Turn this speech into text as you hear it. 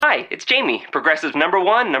Hi, it's Jamie, Progressive's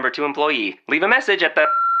 #1, #2 employee. Leave a message at the...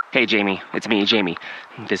 Hey, Jamie, it's me, Jamie.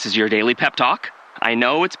 This is your daily pep talk. I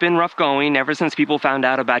know it's been rough going ever since people found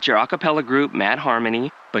out about your a cappella group, Mad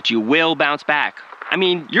Harmony, but you will bounce back. I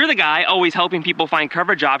mean, you're the guy always helping people find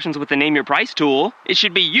coverage options with the Name Your Price tool. It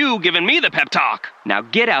should be you giving me the pep talk. Now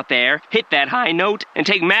get out there, hit that high note, and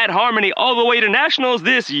take Mad Harmony all the way to nationals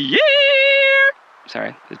this year!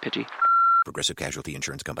 Sorry, it's pitchy. Progressive Casualty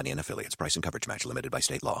Insurance Company and Affiliates. Price and coverage match limited by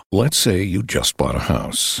state law. Let's say you just bought a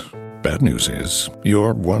house. Bad news is,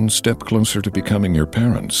 you're one step closer to becoming your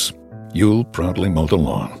parents. You'll proudly mow the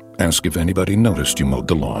lawn. Ask if anybody noticed you mowed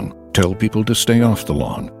the lawn. Tell people to stay off the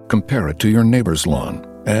lawn. Compare it to your neighbor's lawn.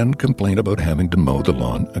 And complain about having to mow the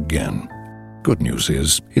lawn again. Good news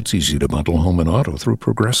is, it's easy to bundle home and auto through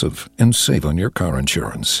Progressive and save on your car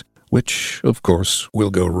insurance, which, of course, will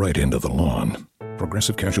go right into the lawn.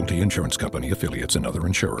 Progressive Casualty Insurance Company, Affiliates, and other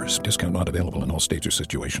insurers. Discount not available in all states or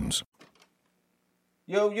situations.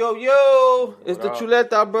 Yo, yo, yo! It's the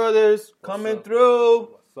Chuleta brothers coming through.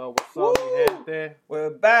 What's up, mi gente?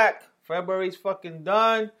 We're back. February's fucking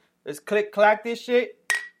done. Let's click clack this shit.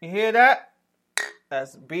 You hear that?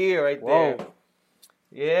 That's beer right there.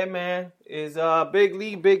 Yeah, man. It's Big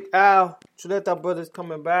Lee, Big Al. Chuleta brothers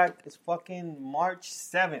coming back. It's fucking March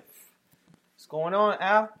 7th. What's going on,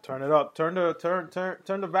 Al? Turn it up. Turn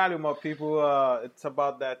the volume up, people. It's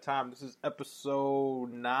about that time. This is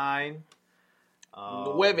episode 9.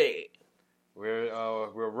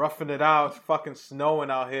 We're roughing it out. It's fucking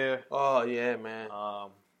snowing out here. Oh yeah, man.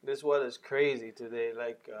 This weather's crazy today.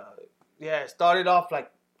 Like, it started off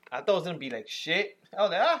like I thought it was gonna be like shit. I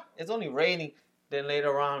was like, it's only raining. Then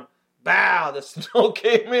later on, bow, the snow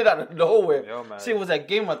came in out of nowhere. Yo, man. Shit was like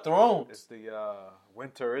Game of Thrones. It's the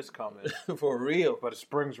winter is coming for real. But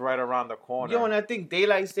spring's right around the corner. Yo, and I think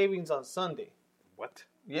daylight savings on Sunday. What?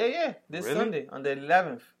 Yeah. This Really? Sunday on the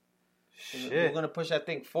 11th. Shit. We're gonna push that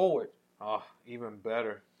thing forward. Oh, even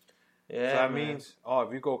better. Yeah. So that means,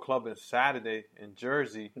 if you go clubbing Saturday in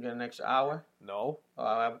Jersey, you get an extra hour. No,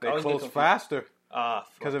 they close faster.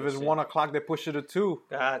 Because if it's 1 o'clock, they push it to 2.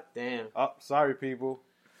 God damn. Oh, sorry, people.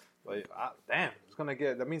 But damn,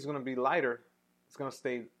 that means it's gonna be lighter. It's gonna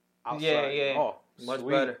stay outside. Yeah. Oh, much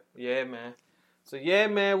sweet. better. Yeah, man. So yeah,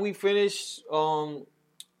 man, we finished the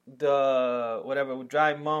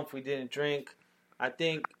dry month. We didn't drink. I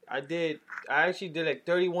actually did like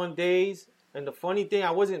 31 days. And the funny thing,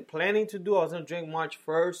 I wasn't planning to do. I was gonna drink March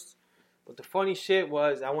 1st. But the funny shit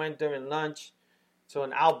was, I went during lunch to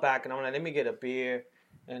an Outback, and I'm like, let me get a beer.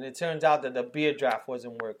 And it turns out that the beer draft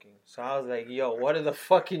wasn't working. So I was like, yo, what are the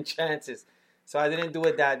fucking chances? So I didn't do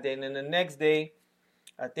it that day. And then the next day,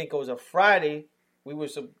 I think it was a Friday, we were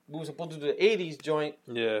supposed to do the 80s joint.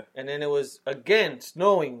 Yeah. And then it was, again,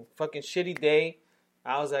 snowing. Fucking shitty day.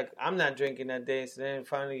 I was like, I'm not drinking that day. So then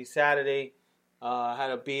finally Saturday, I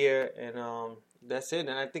had a beer, and that's it.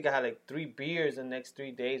 And I think I had like 3 beers the next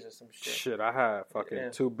 3 days or some shit. Shit, I had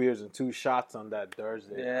fucking 2 beers and 2 shots on that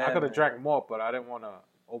Thursday. Yeah, I could have drank more, but I didn't want to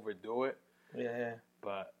overdo it. Yeah.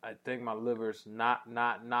 But I think my liver's not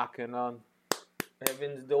knocking on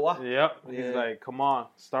Heaven's door. Yep. Yeah. He's like, come on,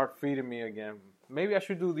 start feeding me again. Maybe I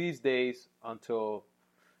should do these days until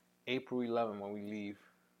April 11 when we leave.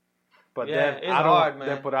 But yeah, then it's hard,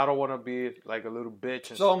 man. But I don't want to be like a little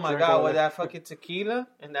bitch. And oh my God, with that fucking tequila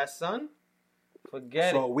and that sun, forget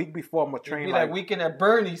it. So a week before I'm gonna train. It'd be like weekend at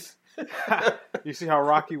Bernie's. You see how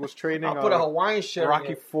Rocky was training? I'll put a Hawaiian shirt.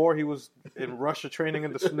 Rocky 4, he was in Russia training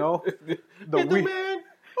in the snow. The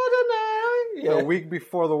week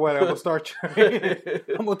before the wedding, I'm gonna start training.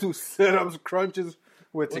 I'm gonna do sit-ups, crunches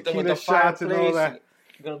with tequila shots and all that.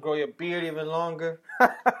 You're gonna grow your beard even longer.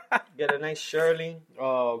 Get a nice Shirley.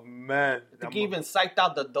 Oh man! I think he even psyched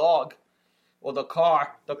out the dog or the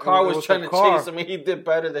car. The car was trying to chase him, and he did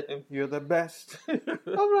better than him. You're the best. All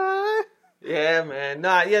right. Yeah, man.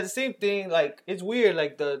 The same thing. Like, it's weird.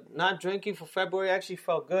 Like, the not drinking for February actually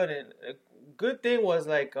felt good. And a good thing was,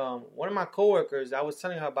 like, one of my coworkers, I was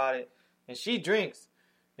telling her about it, and she drinks.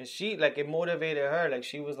 And she, like, it motivated her. Like,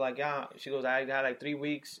 she was like, yeah. She goes, I had, like, 3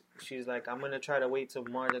 weeks. She's like, I'm going to try to wait till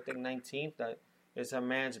March, I think, 19th. That it's her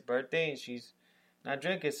man's birthday, and she's not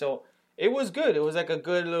drinking. So, it was good. It was, like, a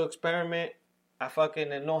good little experiment. I fucking,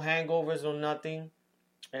 no hangovers, no nothing.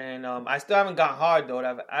 And I still haven't got hard, though.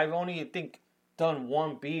 I've only, I think, done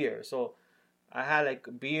 1 beer. So I had like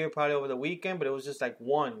a beer probably over the weekend, but it was just like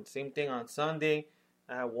 1. Same thing on Sunday.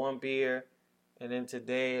 I had 1 beer. And then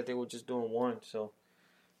today, I think we're just doing 1. So,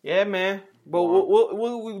 yeah, man. But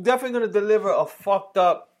we're definitely going to deliver a fucked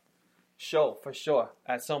up show for sure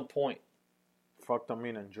at some point. Fucked, I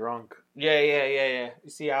mean, and drunk. Yeah. You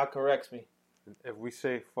see how it corrects me. If we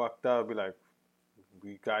say fucked up, it'll be like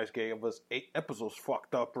You guys gave us 8 episodes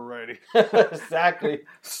fucked up already. Exactly.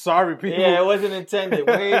 Sorry, people. Yeah, it wasn't intended.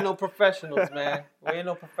 We ain't no professionals, man. We ain't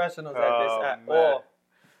no professionals at this at all.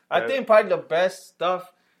 I think probably the best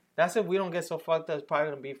stuff, that's if we don't get so fucked up, it's probably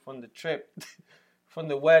going to be from the trip, from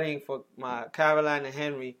the wedding for my Caroline and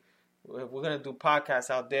Henry. We're going to do podcasts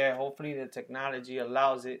out there. Hopefully the technology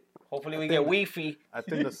allows it. Hopefully we get Wi-Fi. I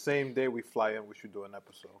think the same day we fly in, we should do an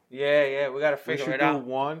episode. Yeah, we got to figure it out. We should do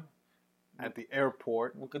one at the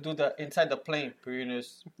airport. We could do the inside the plane.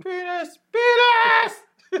 Penis. Do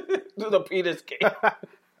the penis game.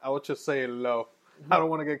 I would just say it low. I don't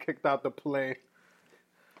want to get kicked out the plane.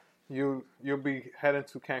 You'll be heading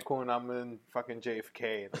to Cancun. I'm in fucking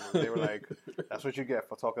JFK. And they were like, that's what you get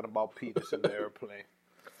for talking about penis in the airplane.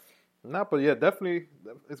 But yeah, definitely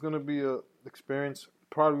it's going to be an experience.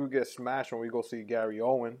 Probably we'll get smashed when we go see Gary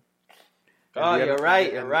Owen. Oh, you're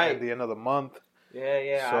right. At the end of the month.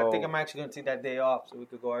 Yeah. So, I think I'm actually going to take that day off so we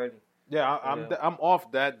could go early. Yeah, I'm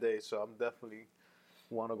off that day, so I'm definitely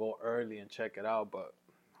want to go early and check it out. But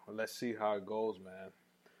let's see how it goes, man.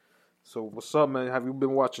 So what's up, man? Have you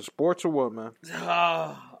been watching sports or what, man?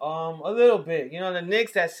 A little bit. You know, the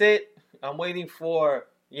Knicks, that's it. I'm waiting for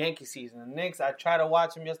Yankee season. The Knicks, I tried to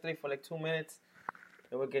watch them yesterday for like 2 minutes.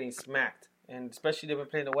 They were getting smacked. And especially they've been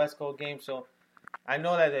playing the West Coast game, so I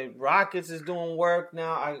know that the Rockets is doing work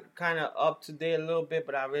now. I kind of up to date a little bit,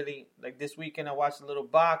 but I really, like this weekend, I watched a little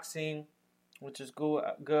boxing, which is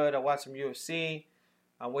good. I watched some UFC.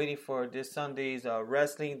 I'm waiting for this Sunday's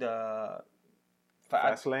wrestling, the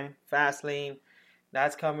Fastlane.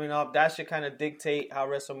 That's coming up. That should kind of dictate how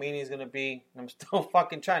WrestleMania is going to be. I'm still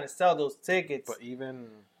fucking trying to sell those tickets. But even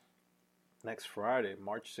next Friday,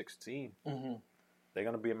 March 16th, they're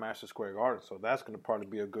going to be in Madison Square Garden. So that's going to probably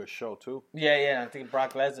be a good show, too. Yeah. I think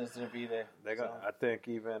Brock Lesnar's going to be there. I think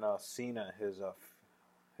even Cena, his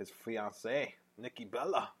fiancée, Nikki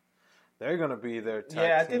Bella, they're going to be there.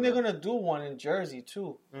 Yeah, I think they're going to do one in Jersey,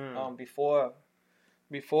 too, before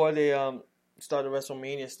they start the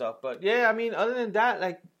WrestleMania stuff. But, yeah, I mean, other than that,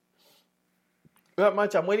 like, not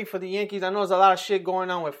much. I'm waiting for the Yankees. I know there's a lot of shit going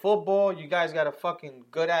on with football. You guys got a fucking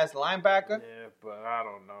good-ass linebacker. Yeah, but I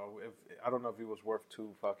don't know. I don't know if he was worth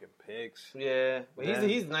 2 fucking picks. Yeah, but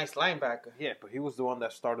he's a nice linebacker. Yeah, but he was the one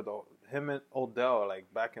that started him and Odell,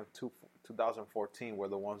 like, back in 2014 were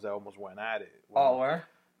the ones that almost went at it. Where?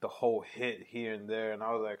 The whole hit here and there, and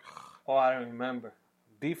I was like... I don't remember.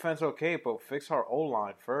 Defense okay, but fix our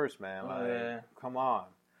O-line first, man. Come on.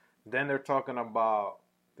 Then they're talking about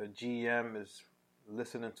the GM is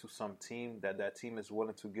listening to some team, that team is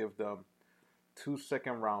willing to give them 2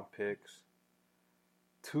 second-round picks,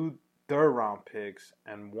 2 third-round picks,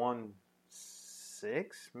 and 1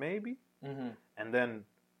 6, maybe? And then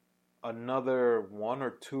another 1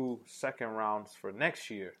 or 2 second rounds for next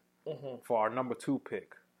year for our number 2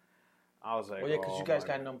 pick. I was like, because you guys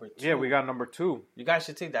got number 2. Yeah, we got number 2. You guys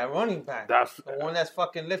should take that running back. That's the one that's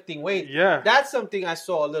fucking lifting weight. Yeah. That's something I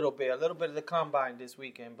saw a little bit of the combine this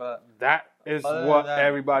weekend. But that is what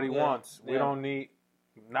everybody wants. Yeah.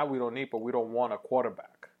 We don't want a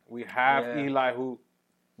quarterback. We have Eli, who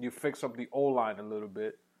you fix up the O-line a little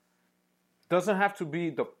bit. Doesn't have to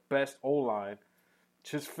be the best O-line.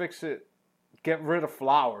 Just fix it. Get rid of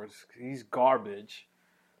Flowers. He's garbage.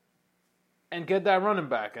 And get that running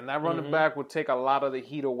back. And that running back would take a lot of the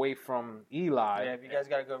heat away from Eli. Yeah, if you guys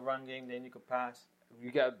got a good run game, then you could pass.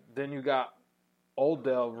 You got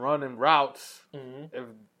Odell running routes. If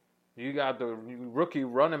you got the rookie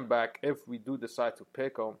running back, if we do decide to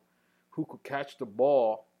pick him, who could catch the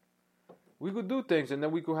ball, we could do things, and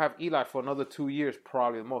then we could have Eli for another 2 years,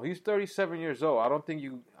 probably more. He's 37 years old. I don't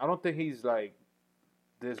think he's like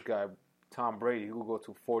this guy, Tom Brady, who will go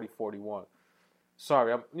to 40, 41.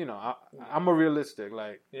 Sorry, I'm a realistic.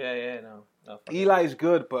 Like, no. Eli's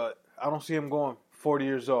good, but I don't see him going 40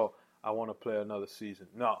 years old. I want to play another season.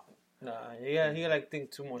 No. Nah, he like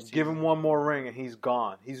think 2 more seasons. Give him 1 more ring and he's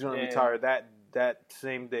gone. He's gonna retire that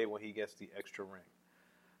same day when he gets the extra ring.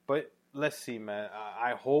 But let's see, man.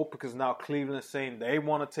 I hope, because now Cleveland's saying they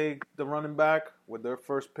want to take the running back with their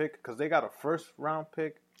first pick, because they got a first round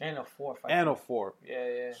pick and a 4th. And a 4th.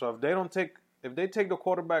 Yeah. So if they take the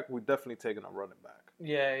quarterback, we're definitely taking a running back.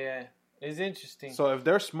 Yeah. It's interesting. So if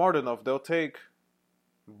they're smart enough, they'll take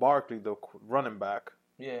Barkley, the running back.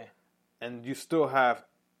 Yeah. And you still have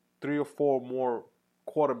 3 or 4 more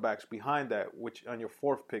quarterbacks behind that, which on your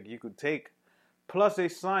 4th pick you could take. Plus they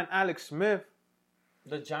signed Alex Smith.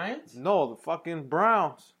 The Giants? No, the fucking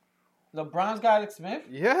Browns. The Browns got Alex Smith?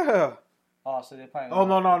 Yeah. Oh, so they're probably... Oh,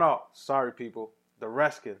 no. Sorry, people. The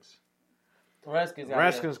Redskins.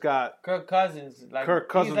 Redskins got Kirk Cousins. Like, Kirk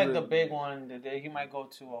Cousins. He's like the big one. He might go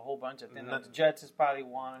to a whole bunch of things. Like the Jets is probably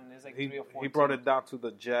one. There's like 3 or 4. He brought it down to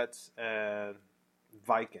the Jets and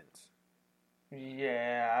Vikings.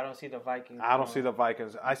 Yeah, I don't see the Vikings. I don't see the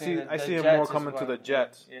Vikings. I see him more coming to the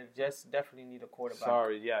Jets. Yeah, Jets definitely need a quarterback.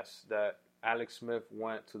 Sorry, yes, that Alex Smith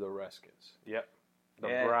went to the Redskins. Yep. The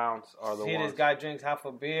Browns are the ones. See, this guy drinks half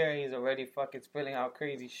a beer. He's already fucking spilling out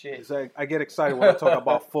crazy shit. It's like, I get excited when I talk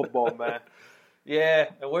about football, man. Yeah,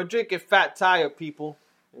 and we're drinking Fat Tire, people.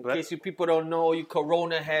 In case you people don't know, you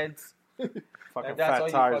Corona heads. Fucking Fat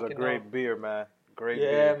Tire is a great beer, man. Great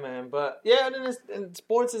beer. Yeah, man. But, yeah, in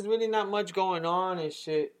sports is really not much going on and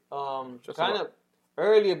shit. Kind of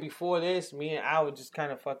earlier before this, me and Al were just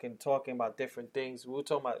kind of fucking talking about different things. We were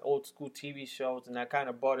talking about old school TV shows, and that kind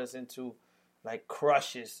of brought us into, like,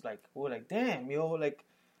 crushes. Like, we were like, damn, yo, like,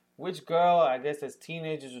 which girl, I guess as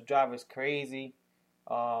teenagers, would drive us crazy?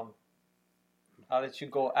 I'll let you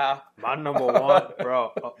go, Al. My number one,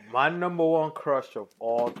 bro, my number one crush of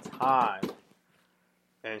all time.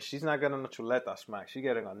 And she's not getting a chuleta smack. She's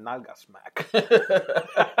getting a nalga smack.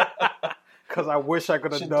 Because I wish I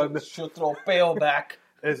could have done this. She'll throw pale back.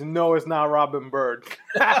 It's not Robin Bird.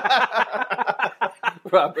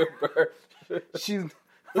 Robin Bird.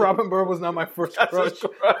 Robin Bird was not my first crush.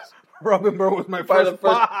 Robin Bird was my first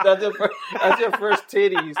spot. That's your first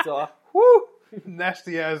titty you saw. Woo!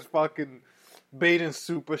 Nasty ass fucking bathing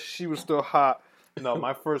suit, but she was still hot. No,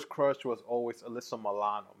 my first crush was always Alyssa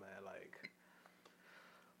Milano, man.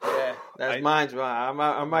 Yeah, that's mine,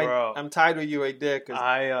 bro. I'm tired of you right there.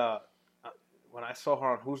 Cause when I saw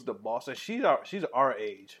her on Who's the Boss, and she's our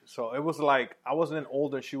age, so it was like I wasn't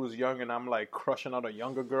older, she was young, and I'm like crushing on a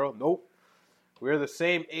younger girl. Nope, we're the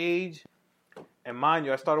same age. And mind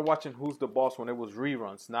you, I started watching Who's the Boss when it was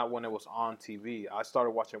reruns, not when it was on TV. I started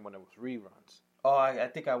watching when it was reruns. Oh, I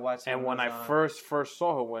think I watched it. And when I first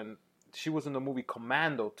saw her, when she was in the movie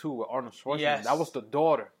Commando too with Arnold Schwarzenegger, yes. That was the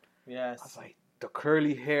daughter. Yes, I was like. The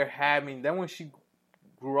curly hair had me. Then when she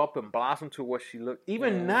grew up and blossomed to what she looked,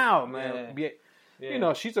 even now, man, you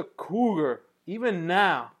know, she's a cougar. Even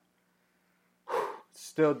now,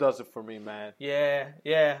 still does it for me, man. Yeah.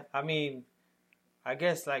 I mean, I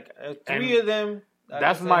guess like 3 of them.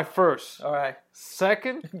 That's my first. All right.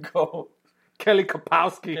 Second, go. Kelly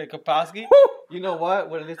Kapowski. Kelly Kapowski. You know what?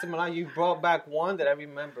 With Alyssa Milano, you brought back one that I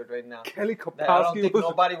remembered right now. Kelly Kapowski. That I don't think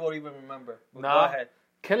nobody will even remember. Go ahead.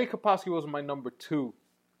 Kelly Kapowski was my number 2.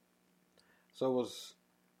 So it was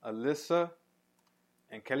Alyssa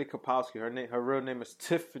and Kelly Kapowski. Her real name is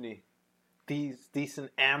Tiffany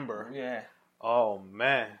Decent Amber. Yeah. Oh,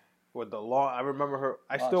 man. With the long... I remember her...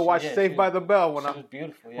 I still watch Saved by the Bell when was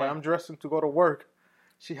beautiful, when I'm dressing to go to work.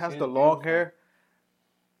 She has the long hair.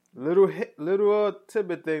 Little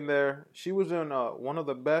tidbit thing there. She was in one of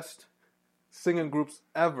the best singing groups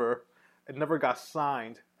ever. It never got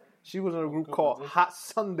signed. She was in a group called Hot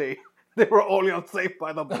Sunday. They were only on Saved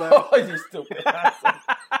by the Bell. Oh, you stupid.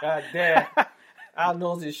 God damn. I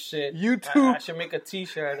know this shit. YouTube. I should make a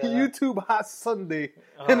t-shirt. YouTube Hot Sunday.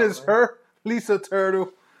 And it's her, Lisa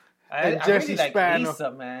Turtle, and Jesse really Spano. Like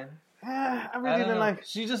Lisa, man. I really didn't like...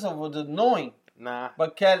 She just was annoying. Nah.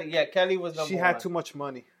 But Kelly was number one. She had too much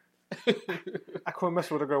money. I couldn't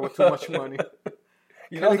mess with a girl with too much money.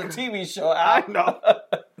 You know the TV show. I know.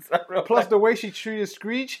 Plus the way she treated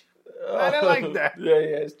Screech. I didn't like that. Yeah,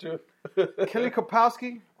 it's true. Kelly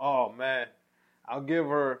Kapowski. Oh, man. I'll give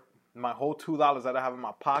her my whole $2 that I have in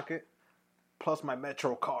my pocket plus my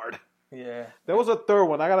Metro card. Yeah. There was a third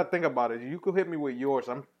one. I got to think about it. You could hit me with yours.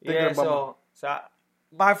 I'm thinking about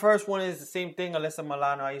my first one is the same thing, Alyssa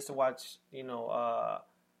Milano. I used to watch,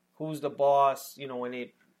 Who's the Boss, when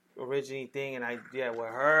it originally thing. And with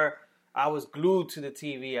her, I was glued to the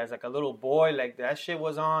TV as like a little boy. Like that shit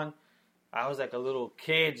was on. I was like a little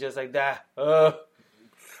kid, just like that. I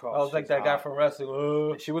was like that guy from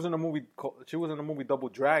wrestling. She was in a movie. She was in a movie Double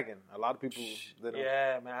Dragon. A lot of people.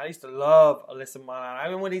 Yeah, man. I used to love Alyssa Milano. I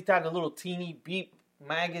mean, when they had the little teeny beep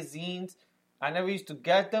magazines, I never used to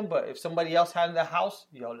get them. But if somebody else had in the house,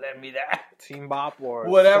 lend me that. Teen Bop or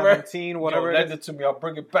whatever. 17, whatever. Lend it to me. I'll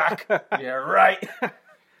bring it back. Yeah, right.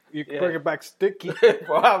 You can bring it back sticky.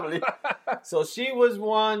 Probably. So she was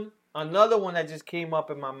one. Another one that just came up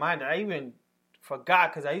in my mind. I even forgot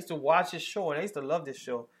because I used to watch this show and I used to love this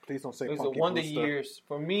show. Please don't say It was Punky the Wonder Brewster. Years.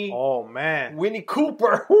 For me, oh, man. Winnie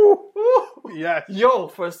Cooper. Yes. Yo,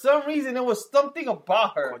 for some reason, there was something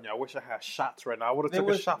about her. I wish I had shots right now. I would have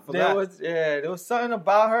took a shot for that. There was something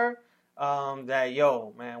about her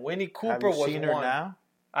that, man, Winnie Cooper was one. Have you seen her now?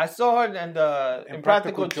 I saw her in the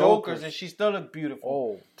Impractical Jokers, and she still looked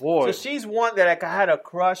beautiful. Oh, boy. So she's one that I had a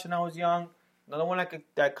crush when I was young. Another one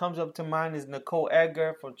that comes up to mind is Nicole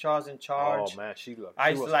Edgar from Charles in Charge. Oh man,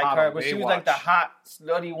 I used to like her, but she was like the hot,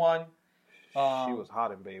 slutty one. She was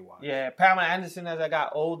hot in Baywatch. Yeah, Pamela Anderson as I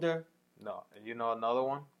got older. No, and you know another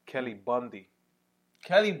one? Kelly Bundy.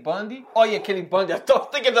 Kelly Bundy? Oh yeah, Kelly Bundy. I was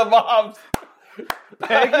thinking the moms.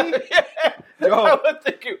 Peggy? Yeah. Yo, I was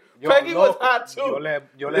thinking Peggy was hot too.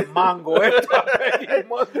 Yo le mango esta Peggy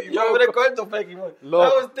Bundy. Yo me recuerdo Peggy Bundy.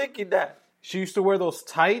 I was thinking that. She used to wear those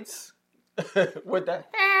tights. With the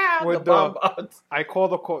bombs. I call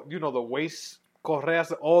the waist correas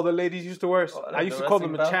that all the ladies used to wear. Like I used to call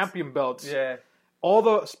them the champion belts. Yeah. All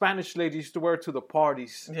the Spanish ladies used to wear it to the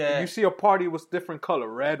parties. Yeah. You see a party with different color.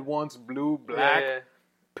 Red ones, blue, black. Yeah.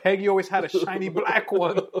 Peggy always had a shiny black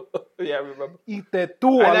one. Yeah, I remember. And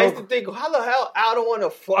I used to think, how the hell I don't want to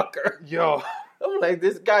fuck her? Yo. I'm like,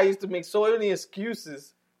 this guy used to make so many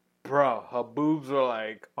excuses. Bro, her boobs are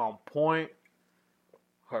like on point.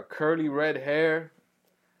 Her curly red hair.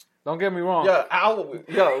 Don't get me wrong.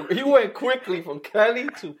 Yo, he went quickly from Kelly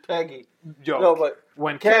to Peggy. Yo, no, but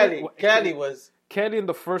when Kelly in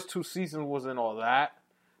the first 2 seasons wasn't all that,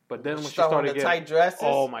 but then when she started getting tight dresses.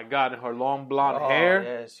 Oh my God, and her long blonde hair.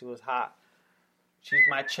 Yeah, she was hot. She's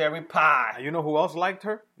my cherry pie. And you know who else liked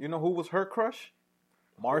her? You know who was her crush?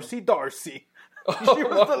 Marcy Darcy. She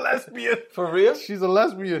was the lesbian. For real? She's a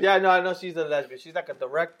lesbian. Yeah, no, I know she's a lesbian. She's like a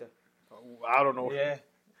director. I don't know. Yeah,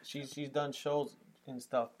 she's done shows and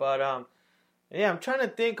stuff. But yeah, I'm trying to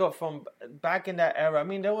think of from back in that era. I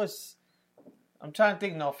mean, I'm trying to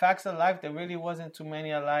think. No, Facts of Life. There really wasn't too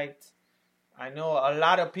many I liked. I know a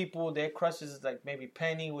lot of people, their crushes is like maybe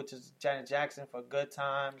Penny, which is Janet Jackson for Good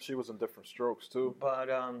Times. She was in Different Strokes too. But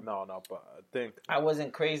but I think I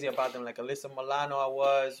wasn't crazy about them. Like Alyssa Milano, I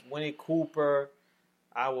was. Winnie Cooper,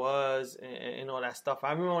 I was, and all that stuff.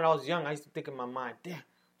 I remember when I was young, I used to think in my mind, damn,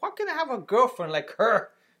 why can't I have a girlfriend like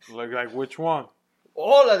her? Like which one?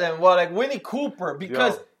 All of them. Well, like Winnie Cooper,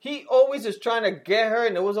 because he always is trying to get her,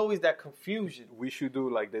 and there was always that confusion. We should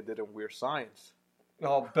do like they did in Weird Science.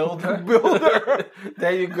 Oh, Builder.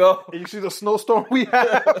 There you go. You see the snowstorm we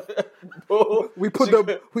have? we put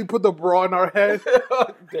the bra in our head.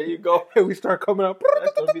 There you go. And we start coming up.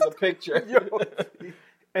 That's gonna be the picture.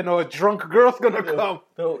 And a drunk girl's gonna come.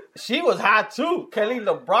 She was hot too. Kelly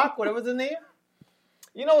LeBrock, whatever's her name.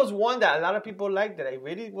 You know, was one that a lot of people liked that I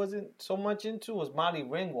really wasn't so much into was Molly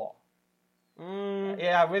Ringwald.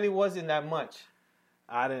 Yeah, I really wasn't that much.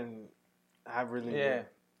 I really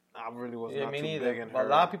was not too big in her. But a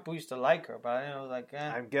lot of people used to like her, but I was like,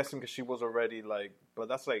 I'm guessing because she was already like, but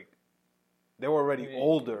that's like, they were already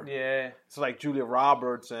older. Yeah. It's like Julia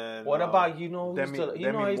Roberts and. What about,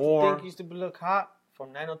 Demi Moore. Used to look hot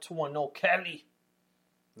from 90210, Kelly.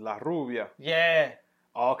 La Rubia. Yeah.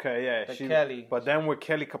 Okay, yeah. Kelly. But then when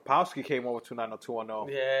Kelly Kapowski came over to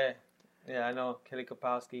 90210. Yeah. Yeah, I know. Kelly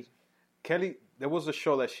Kapowski. Kelly, there was a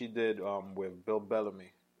show that she did with Bill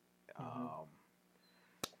Bellamy.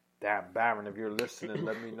 Damn, Baron, if you're listening,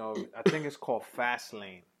 let me know. I think it's called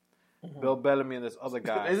Fastlane. Bill Bellamy and this other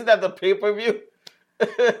guy. Isn't that the pay-per-view?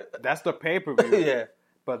 That's the pay-per-view. Yeah.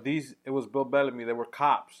 But it was Bill Bellamy. They were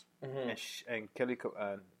cops. And Kelly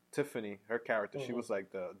and Tiffany, her character, she was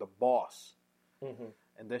like the boss.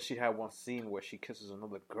 And then she had one scene where she kisses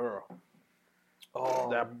another girl. Oh.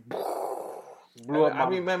 That blew up my... I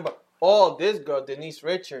remember, this girl, Denise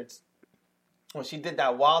Richards, when she did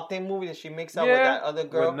that Wild Thing movie that she mixed up with that other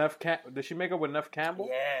girl. Did she make it with Neff Campbell?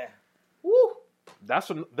 Yeah. Woo.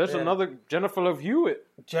 There's another Jennifer Love Hewitt.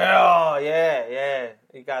 Oh, yeah.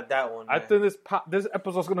 You got that one. I think this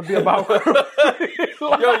episode's going to be about her.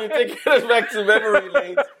 Yo, you're taking us back to memory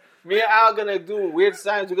lanes. Me and Al are going to do Weird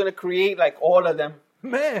Science. We're going to create like all of them.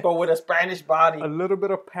 Man. But with a Spanish body. A little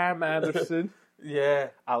bit of Pam Anderson. Yeah.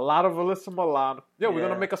 A lot of Alyssa Milano. We're going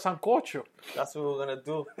to make a sancocho. That's what we're going to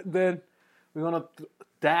do. Then we're going to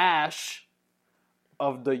dash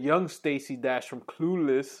of the young Stacey Dash from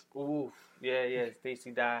Clueless. Ooh. Yeah,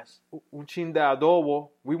 Stacey Dash. Un chin de adobo.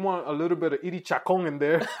 We want a little bit of Iri Chacon in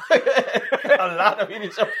there. A lot of Iri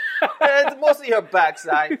Chacon. It's mostly her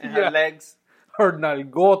backside and her legs. Her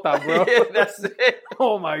nalgota, bro. Yeah, that's it.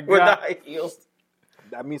 Oh, my God. With the high heels.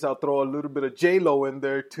 That means I'll throw a little bit of J-Lo in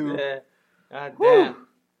there, too. Yeah. God damn.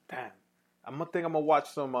 Damn. I'm going to watch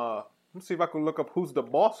some... let's see if I can look up Who's the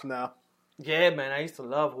Boss now. Yeah, man. I used to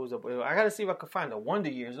love Who's the Boss. I got to see if I can find the Wonder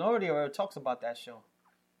Years. Nobody ever talks about that show.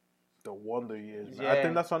 The Wonder Years. Man. Yeah. I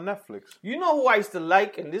think that's on Netflix. You know who I used to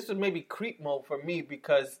like? And this was maybe creep mode for me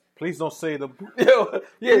because... Please don't say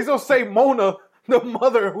Please don't say Mona, the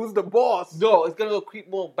mother, who's the boss. No, it's going to go creep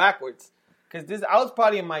mode backwards. Because I was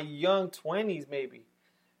probably in my young 20s maybe.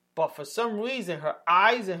 But for some reason, her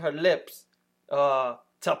eyes and her lips,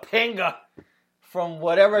 Topanga, from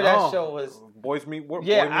whatever that show was. Boys Meet World.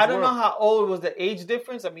 Yeah, I don't know how old was the age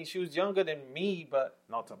difference. I mean, she was younger than me, but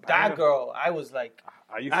that girl, I was like,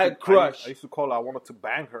 I had crush. I used to call her, I wanted to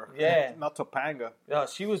bang her. Yeah. Not Topanga. Yeah,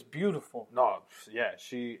 she was beautiful. No, yeah,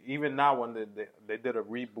 she, even now when they did a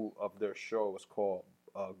reboot of their show, it was called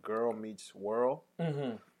Girl Meets World.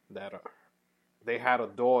 Mm-hmm. That they had a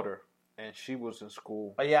daughter, and she was in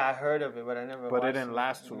school. Oh, yeah, I heard of it, but I never watched it. But it didn't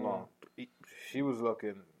last too long. She was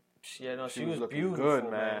looking... Yeah, no, she was beautiful,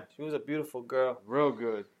 good, man. She was a beautiful girl. Real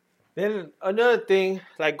good. Then another thing,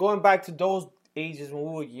 like going back to those ages when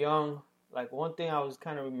we were young, like one thing I was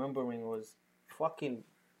kind of remembering was fucking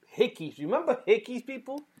hickeys. You remember hickeys,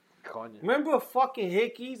 people? Remember fucking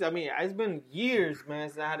hickeys? I mean, it's been years, man,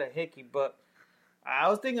 since I had a hickey, but I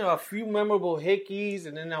was thinking of a few memorable hickeys,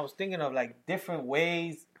 and then I was thinking of like different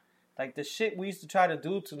ways, like the shit we used to try to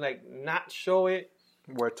do to like not show it.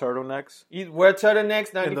 Wear turtlenecks. Wear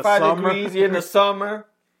turtlenecks, 95 degrees in the summer.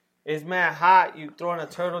 It's mad hot. You throw on a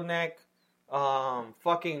turtleneck.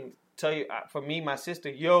 Fucking tell you, for me, my sister,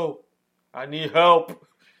 yo, I need help.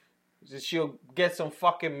 She'll get some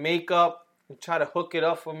fucking makeup and try to hook it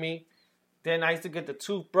up for me. Then I used to get the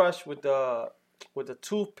toothbrush with the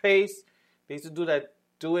toothpaste. They used to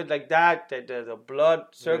do it like that the blood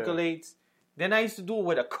circulates. Yeah. Then I used to do it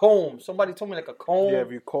with a comb. Somebody told me like a comb. Yeah,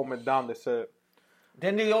 if you comb it down, they said.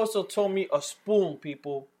 Then they also told me a spoon,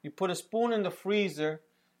 people. You put a spoon in the freezer,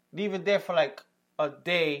 leave it there for like a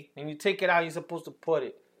day, and you take it out, you're supposed to put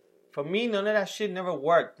it. For me, none of that shit never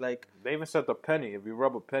worked. Like they even said the penny. If you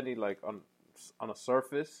rub a penny like on a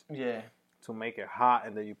surface, to make it hot,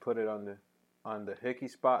 and then you put it on the hickey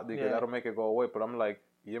spot, that'll make it go away. But I'm like,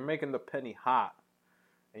 you're making the penny hot,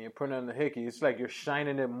 and you're putting it on the hickey. It's like you're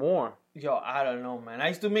shining it more. Yo, I don't know, man. I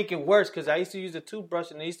used to make it worse because I used to use a toothbrush,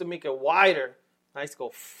 and they used to make it wider. I used to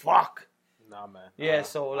go, fuck. Nah, man. Yeah,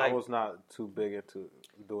 so like... I was not too big into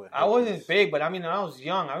doing hickeys. I wasn't big, but I mean, when I was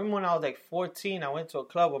young, I remember when I was like 14, I went to a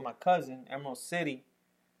club with my cousin, Emerald City,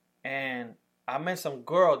 and I met some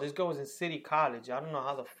girl. This girl was in City College. I don't know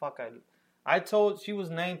how the fuck I told... She was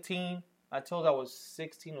 19. I told her I was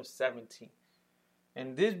 16 or 17.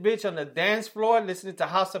 And this bitch on the dance floor listening to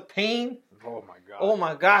House of Pain. Oh, my God. Oh,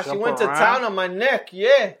 my God. She went to town on my neck,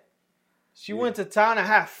 yeah. She went to town and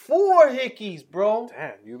had 4 hickeys, bro.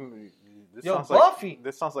 Damn, this Yo, sounds Buffy. Like,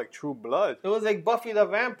 this sounds like True Blood. It was like Buffy the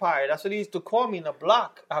Vampire. That's what he used to call me in the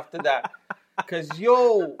block after that. Because,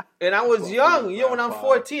 and I was young. When I'm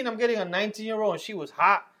 14, I'm getting a 19-year-old and she was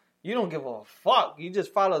hot. You don't give a fuck. You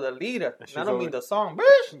just follow the leader. And I don't mean the song,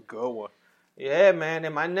 bitch. Good one. Yeah, man.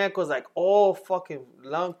 And my neck was like all fucking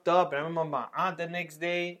lumped up. And I remember my aunt the next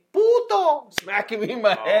day, puto, smacking me in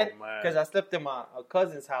my head. Because I slept in my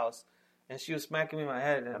cousin's house. And she was smacking me in my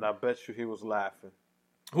head. And I bet you he was laughing.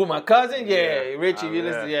 Who, my cousin? Yeah, Richie.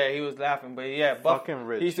 He was laughing. But yeah, fucking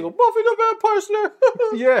Richie. He used to go, Buffy the Vampire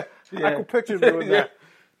Slayer. yeah, I could picture him doing that.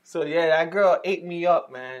 So yeah, that girl ate me up,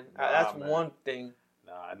 man. That's man. One thing.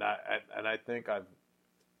 Nah, and I think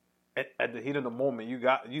at the heat of the moment, you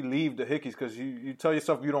leave the hickeys because you tell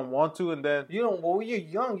yourself you don't want to, and then when you're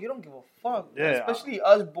young, you don't give a fuck. Yeah, especially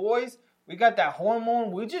us boys, we got that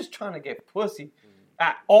hormone. We're just trying to get pussy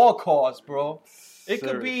at all costs, bro. It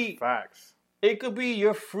could be facts. It could be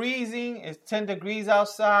you're freezing. It's 10 degrees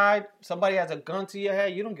outside. Somebody has a gun to your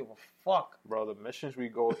head. You don't give a fuck, bro. The missions we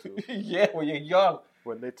go to. Yeah, when you're young.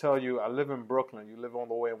 When they tell you, I live in Brooklyn, you live on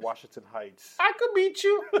the way in Washington Heights. I could meet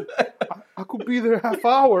you. I could be there half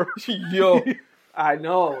hour. Yo, I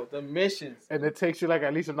know, the missions. And it takes you like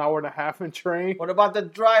at least an hour and a half in train. What about the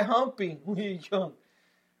dry humping when you're young?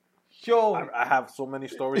 Yo. I have so many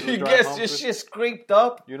stories of dry humping. Your shit scraped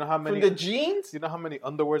up you know how many, from the jeans? You know how many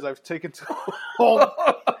underwears I've taken to home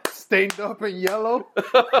stained up in yellow?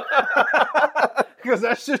 Because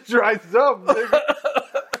that shit dries up, nigga.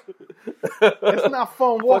 It's not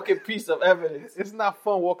fun walking. Fucking piece of evidence. It's not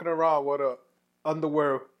fun walking around with a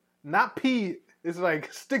underwear. Not pee. It's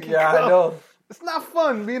like sticky. Yeah, I know. It's not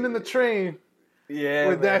fun being in the train. Yeah,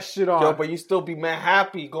 with that shit on. Yo, but you still be mad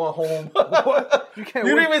happy going home. You can't.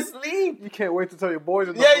 You didn't even sleep. You can't wait to tell your boys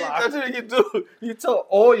in the block. That's what you do. You tell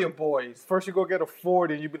all your boys. First, you go get a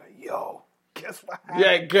 40, and you be like, "Yo, guess what happened?"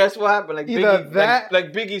 Yeah, guess what happened? Like either Biggie, that,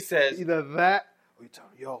 like Biggie says, either that, or you tell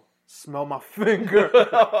them, "Yo, smell my finger,"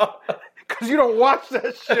 because you don't watch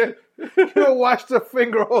that shit. You don't watch the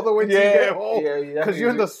finger all the way to you get home. Because you're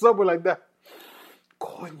in the subway like that.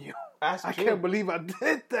 Coño. I can't believe I did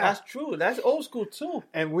that. That's true. That's old school too.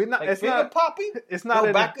 And we're not. Like it's finger not popping. It's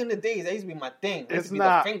not. Back in the days, that used to be my thing. It's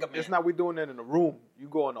not. It's not. We doing it in the room. You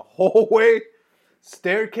go in the hallway,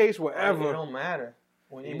 staircase, wherever. It don't matter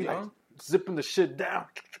when you're young. Like zipping the shit down.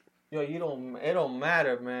 Yo, it don't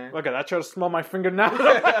matter, man. Look at that. I try to smell my finger now.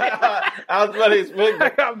 I was smelling his finger. I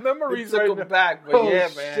got memories right now. Back, but yeah,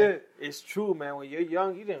 man. Shit. It's true, man. When you're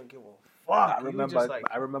young, you didn't give a fuck.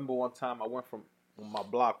 I remember one time I went from my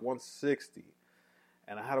block 160,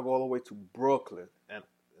 and I had to go all the way to Brooklyn, and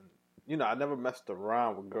you know I never messed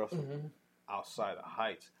around with girls from outside the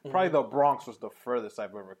Heights. Probably the Bronx was the furthest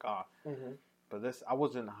I've ever gone. But I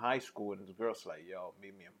was in high school, and this girl's like, "Yo,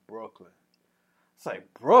 meet me in Brooklyn." It's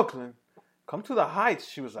like, Brooklyn? Come to the Heights.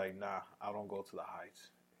 She was like, nah, I don't go to the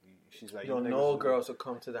Heights. She's like, no girls will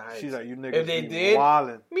come to the Heights. She's like, you niggas if they did,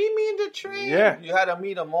 wildin'. Meet me in the train. Yeah. You had to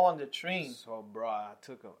meet them all on the train. So, bro, I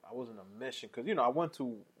was on a mission. Because, you know, I went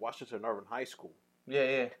to Washington Irving High School.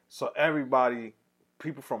 Yeah. So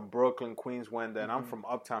people from Brooklyn, Queens went there, and I'm from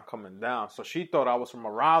Uptown coming down. So she thought I was from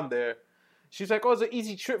around there. She's like, oh, it's an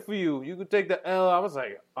easy trip for you. You could take the L. I was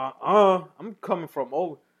like, I'm coming from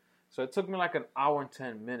over. So it took me like an hour and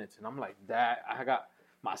 10 minutes. And I'm like, Dad, I got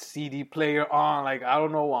my CD player on. Like, I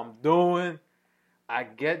don't know what I'm doing. I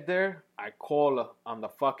get there. I call her on the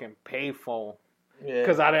fucking payphone. Yeah.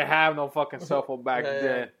 Because I didn't have no fucking cell phone back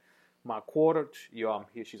then. My quarter, I'm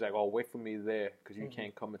here. She's like, oh, wait for me there. Because you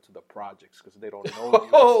can't come into the projects. Because they don't know you.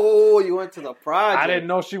 Oh, you went to the projects. I didn't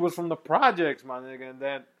know she was from the projects, my nigga. And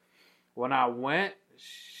then when I went,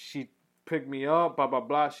 she picked me up, blah, blah,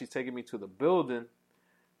 blah. She's taking me to the building.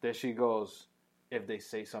 Then she goes, if they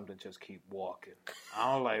say something, just keep walking.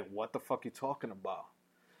 I'm like, what the fuck you talking about?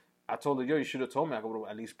 I told her, yo, you should have told me. I would have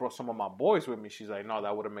at least brought some of my boys with me. She's like, no,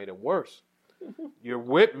 that would have made it worse. You're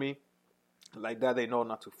with me. Like that, they know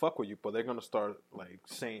not to fuck with you, but they're going to start like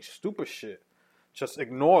saying stupid shit. Just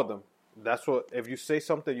ignore them. That's what, if you say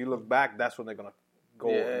something, you look back, that's when they're going to go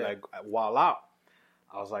like wild out.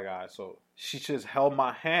 I was like, all right. So she just held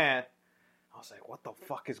my hand. I was like, what the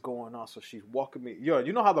fuck is going on? So she's walking me. Yo,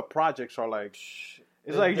 you know how the projects are like.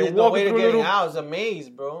 It's like you're walking through little. Out. It's a maze,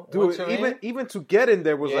 bro. Dude, even to get in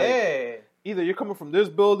there was like. Either you're coming from this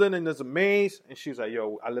building and there's a maze. And she's like,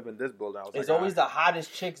 yo, I live in this building. I was it's like, always the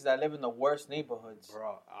hottest chicks that live in the worst neighborhoods.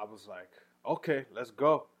 Bro, I was like, okay, let's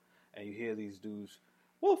go. And you hear these dudes.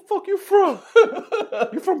 Where the fuck you from?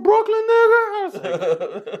 You from Brooklyn, nigga? I was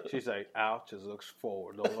like, she's like, Al, just looks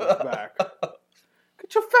forward. Don't look back.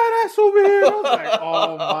 Get your fat ass over here. I was like,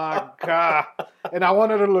 oh my God. And I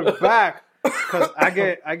wanted to look back because I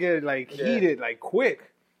get like heated like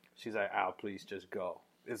quick. She's like, Al, please just go.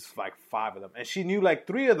 It's like 5 of them. And she knew like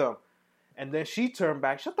 3 of them. And then she turned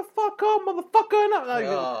back. Shut the fuck up, motherfucker. And I'm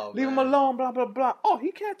like, leave him alone, blah, blah, blah. Oh,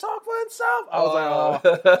 he can't talk for himself. I was like,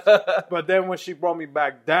 oh. But then when she brought me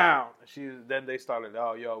back down, then they started,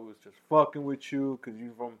 oh, yo, we was just fucking with you because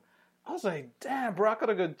you from... I was like, damn, bro, I could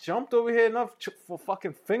have jumped over here enough for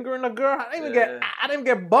fucking fingering a girl. I didn't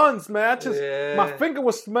get buns, man. My finger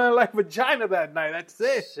was smelling like vagina that night. That's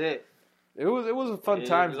it. Shit. It was a fun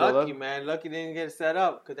time, Lucky, man. Lucky didn't get set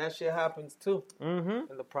up because that shit happens too in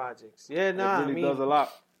the projects. Yeah, nah, it really does a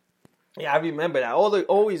lot. Yeah, I remember that. All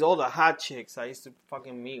the hot chicks I used to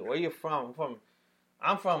fucking meet. Where you from?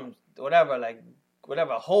 I'm from whatever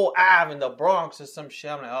whole Ave in the Bronx or some shit.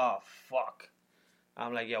 I'm like, oh fuck.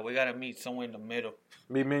 I'm like, yo, we gotta meet somewhere in the middle.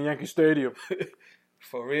 Meet me in Yankee Stadium.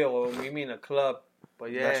 For real, or meet me in a club.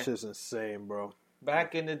 But yeah, that shit's insane, bro.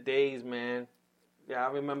 Back in the days, man. Yeah,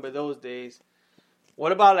 I remember those days.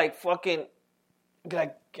 What about like fucking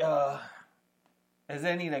like is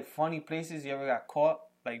there any like funny places you ever got caught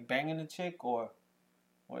like banging a chick or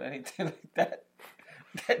anything like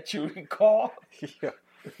that you recall? Yeah.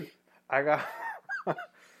 I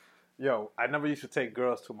never used to take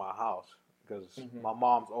girls to my house because my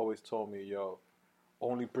mom's always told me, yo,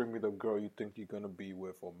 only bring me the girl you think you're gonna be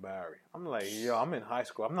with or marry. I'm like, yo, I'm in high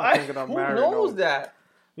school. I'm not thinking I'm married. Who knows that?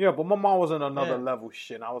 Yeah, but my mom was on another level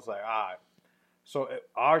shit. And I was like, all right. So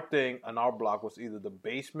our thing on our block was either the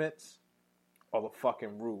basements or the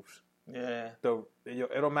fucking roofs. Yeah.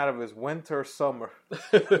 It don't matter if it's winter or summer.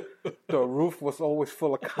 The roof was always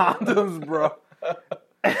full of condoms, bro.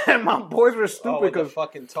 And my boys were stupid because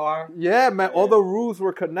fucking tar. Yeah, man. Yeah. All the roofs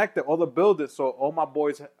were connected, all the buildings. So all my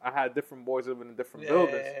boys, I had different boys living in different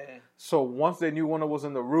buildings. So once they knew one was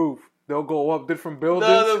in the roof, they'll go up different buildings.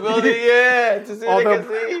 The other building, to see what they can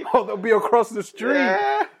see. Or they'll be across the street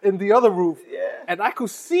in the other roof. Yeah. And I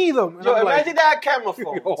could see them. And yo, imagine that camera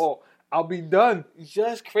phone. Yo, I'll be done. It's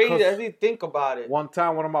just crazy as you think about it. One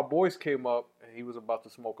time, one of my boys came up, and he was about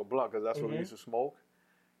to smoke a blunt, because that's what we used to smoke.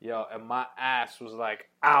 Yo, and my ass was like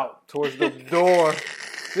out towards the door.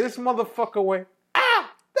 This motherfucker went, ow,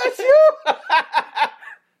 that's you?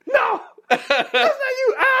 No, that's not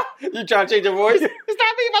you, ow. You trying to change your voice? It's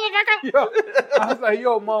not me, motherfucker. Yo, I was like,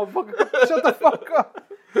 yo, motherfucker, shut the fuck up.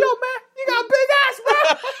 Yo, man, you got a big ass, bro.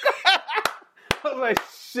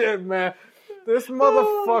 shit, man. This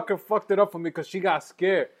motherfucker fucked it up for me because she got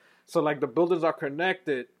scared. So, like, the buildings are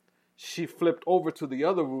connected. She flipped over to the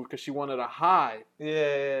other roof because she wanted to hide.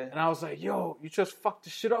 Yeah. And I was like, yo, you just fucked the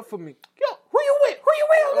shit up for me. Yo, who you with? Who you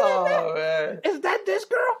with? Oh, man. Is that this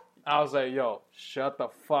girl? I was like, yo, shut the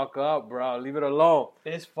fuck up, bro. Leave it alone.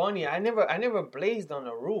 It's funny. I never blazed on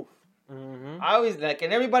the roof. Mm-hmm. I always, like,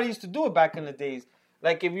 and everybody used to do it back in the days.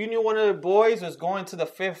 Like, if you knew one of the boys was going to the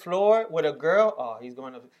 5th floor with a girl, oh, he's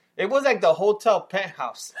going to... It was like the hotel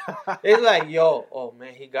penthouse. It's like, yo, oh,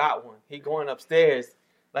 man, he got one. He going upstairs.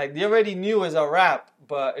 Like, they already knew it's a wrap.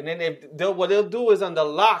 But, and then what they'll do is on the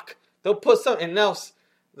lock, they'll put something else.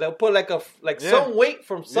 They'll put some weight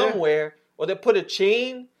from somewhere, or they'll put a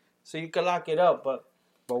chain so you can lock it up. But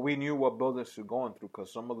we knew what buildings you're going through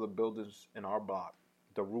because some of the buildings in our block,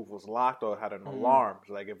 the roof was locked or it had an alarm.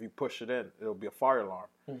 Like, if you push it in, it'll be a fire alarm.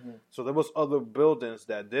 Mm-hmm. So there was other buildings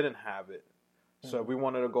that didn't have it. So we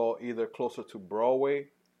wanted to go either closer to Broadway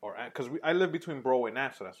or... Because I live between Broadway and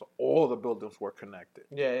Amsterdam, so all the buildings were connected.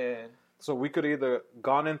 Yeah. So we could either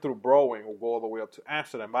gone in through Broadway or go all the way up to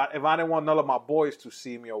Amsterdam. But if I didn't want none of my boys to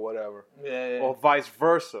see me or whatever. Or vice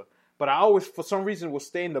versa. But I always, for some reason, would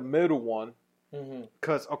stay in the middle one.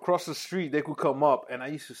 Because across the street, they could come up. And I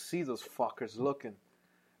used to see those fuckers looking.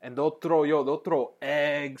 And they'll throw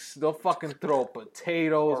eggs. They'll fucking throw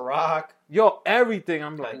potatoes. A rock. Yo, everything.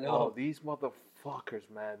 I'm like, oh, these motherfuckers,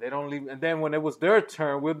 man. They don't leave. And then when it was their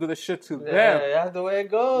turn, we'll do the shit to them. Yeah, that's the way it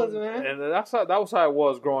goes, man. And that was how it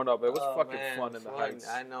was growing up. It was fucking fun in the Heights.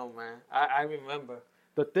 I know, man. I remember.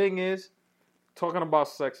 The thing is, talking about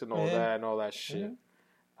sex and all that shit,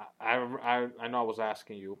 I know I was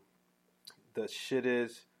asking you. The shit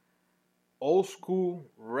is old school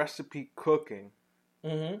recipe cooking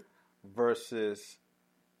versus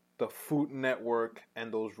the Food Network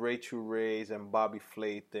and those Rachel Ray's and Bobby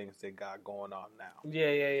Flay things they got going on now.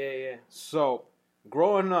 Yeah. So,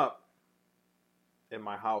 growing up in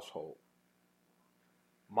my household,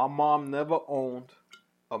 my mom never owned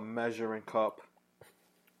a measuring cup.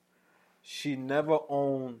 She never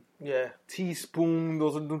owned teaspoon.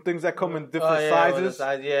 Those are the things that come in different sizes.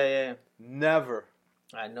 Yeah. Never.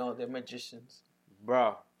 I know, they're magicians.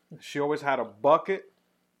 Bro, she always had a bucket.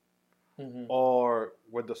 Or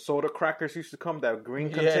where the soda crackers used to come, that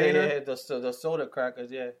green container. Yeah, the soda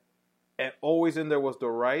crackers, yeah. And always in there was the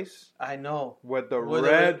rice. I know. With the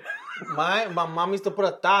red. My mom used to put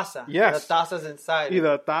a taza. Yes. The taza's inside.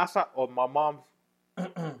 Either a taza or my mom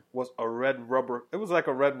was a red rubber. It was like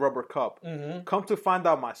a red rubber cup. Come to find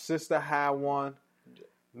out, my sister had one.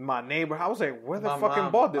 My neighbor. I was like, where the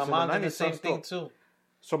fucking bought this? My mom did the same thing too.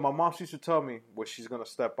 So my mom used to tell me when she's going to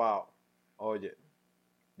step out. Oh, yeah.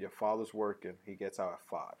 Your father's working. He gets out at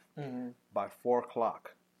 5. By 4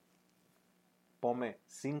 o'clock, ponme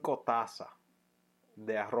 5 tazas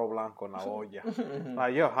de arroz blanco en la olla.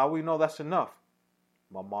 Like, yo, how we know that's enough?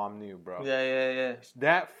 My mom knew, bro. Yeah.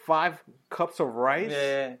 That 5 cups of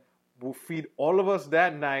rice will feed all of us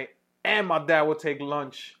that night, and my dad would take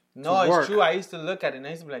lunch. No, it's true. I used to look at it and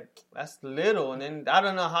I used to be like, that's little. And then I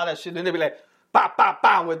don't know how that shit. Then they'd be like, pop, pop,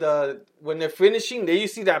 pop. When they're finishing, then you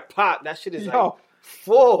see that pot. That shit is like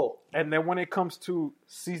full. And then when it comes to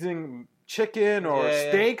seasoning chicken or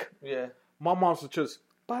steak, my mom's just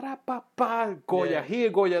Goya here,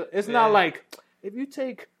 Goya. It's not like if you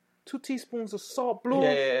take 2 teaspoons of salt, blue.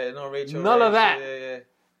 No Rachel. None of that.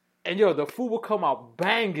 And yo, the food will come out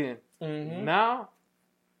banging. Now,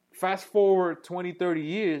 fast forward 20, 30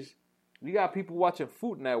 years, you got people watching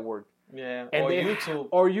Food Network. Yeah,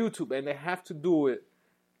 or YouTube. And they have to do it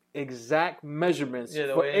exact measurements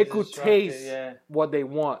for it could taste what they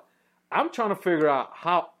want. I'm trying to figure out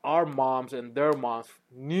how our moms and their moms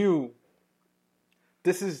knew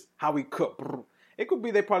this is how we cook. It could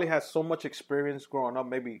be they probably had so much experience growing up.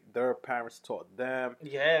 Maybe their parents taught them.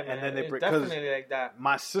 Yeah, man. And then they it's definitely like that.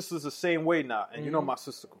 My sister's the same way now. And you know my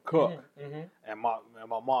sister could cook. And my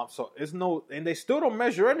mom. So it's and they still don't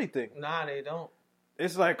measure anything. Nah, they don't.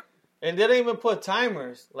 It's like... And they don't even put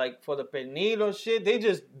timers. Like for the pernil shit, they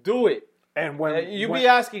just do it. And when... be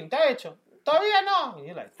asking, ¿Está hecho? Todavía no. And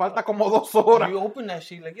you're like, falta como 2 horas. You open that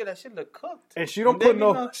shit, like, that shit look cooked. And she don't put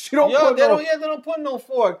no... They don't put no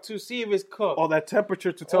fork to see if it's cooked. Or that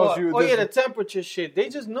temperature to tell you... the temperature shit. They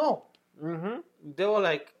just know. They were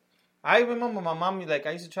like... I remember my mom, like,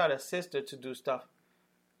 I used to try to assist her to do stuff.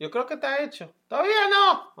 Yo creo que está hecho. Todavía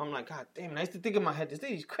no. I'm like, God damn. And I used to think in my head, this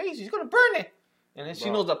lady's crazy. She's going to burn it. And then she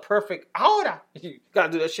knows the perfect ahora. You got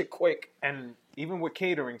to do that shit quick. And even with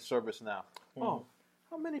catering service now. Oh,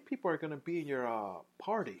 how many people are going to be in your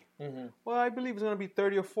party? Well, I believe it's going to be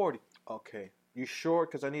 30 or 40. Okay. You sure?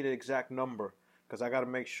 Because I need an exact number. Because I got to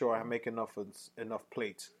make sure I make enough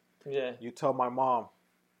plates. Yeah. You tell my mom,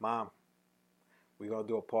 we gonna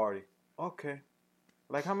do a party. Okay.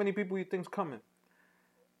 Like, how many people you think's coming?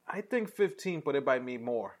 I think 15, but it might be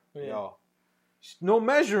more. Yeah. Yo. No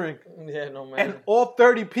measuring. Yeah, no measuring. And all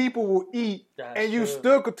 30 people will eat, and you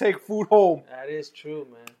still could take food home. That is true,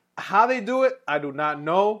 man. How they do it, I do not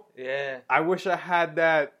know. Yeah. I wish I had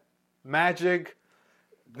that magic,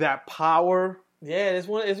 that power. Yeah, it's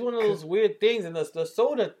one of those weird things. And the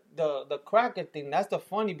soda, the cracker thing, that's the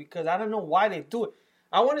funny, because I don't know why they do it.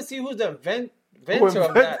 I want to see who's the inventor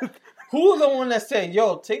of that. Who's the one that said,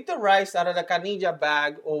 yo, take the rice out of the canilla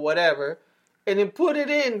bag or whatever, and then put it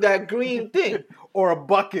in that green thing. or a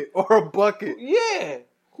bucket. Yeah.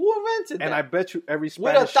 Who invented that? And I bet you every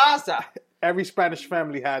Spanish... With a taza. Every Spanish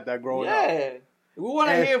family had that growing up. Yeah. We want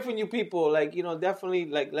to hear from you people. Like, definitely,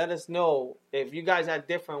 like, let us know if you guys have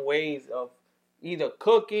different ways of either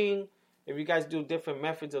cooking, if you guys do different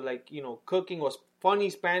methods of, like, cooking, or funny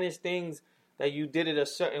Spanish things that you did it a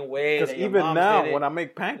certain way. Because even now, when I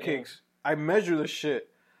make pancakes, I measure the shit.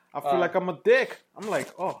 I feel like I'm a dick. I'm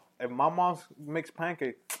like, oh, if my mom makes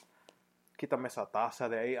pancakes, quítame esa taza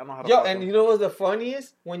de ahí. I know how to Yo, and you know what's the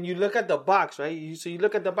funniest? When you look at the box, right? So you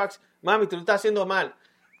look at the box, mami, tú lo estás haciendo mal.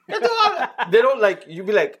 They don't like, you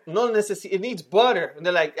be like, no necesita, it needs butter. And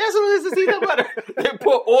they're like, eso no necesita butter. They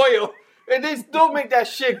put oil, and they still make that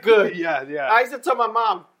shit good. Yeah. I used to tell my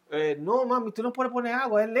mom, no, mami, tú no puedes poner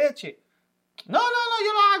agua, es leche. No,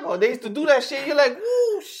 yo lo hago. They used to do that shit. You're like,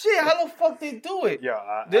 ooh, shit, how the fuck they do it?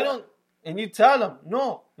 Yeah, they don't, and you tell them,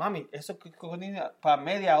 no, mami, eso cocina para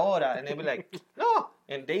media hora. And they be like, no,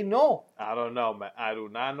 and they know. I don't know, man. I do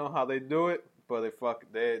not know how they do it, but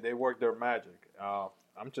they work their magic.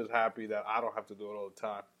 I'm just happy that I don't have to do it all the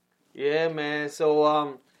time. Yeah, man.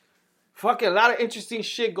 So, fucking a lot of interesting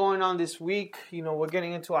shit going on this week. We're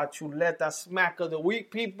getting into our chuleta smack of the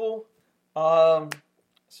week, people.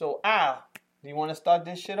 So, Al, do you want to start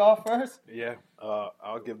this shit off first? Yeah.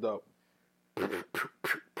 I'll give the.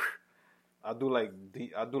 I do like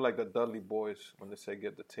the Dudley Boys when they say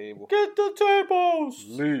get the table. Get the tables.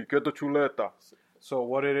 Lee, get the chuleta. So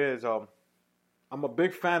what it is, I'm a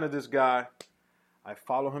big fan of this guy. I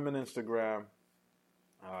follow him on Instagram.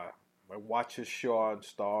 I watch his show on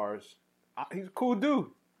Stars. He's a cool dude.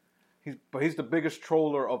 He's the biggest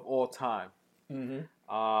troller of all time. Mm-hmm.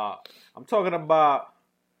 I'm talking about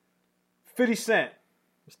 50 Cent.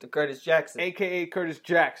 Mr. Curtis Jackson. A.K.A. Curtis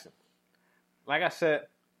Jackson. Like I said,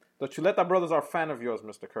 the Chuleta brothers are a fan of yours,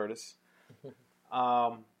 Mr. Curtis.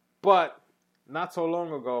 But not so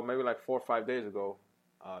long ago, maybe like 4 or 5 days ago,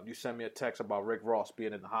 you sent me a text about Rick Ross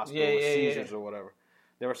being in the hospital with seizures or whatever.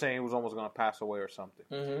 They were saying he was almost going to pass away or something.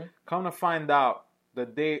 Mm-hmm. Come to find out, the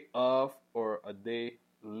day of or a day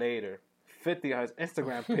later, 50 on his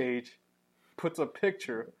Instagram page puts a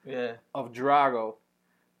picture of Drago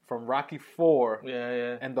from Rocky 4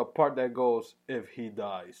 and the part that goes, if he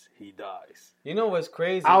dies, he dies. You know what's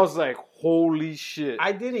crazy? I was like, holy shit.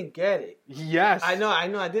 I didn't get it. Yes. I know,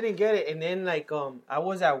 I didn't get it. And then I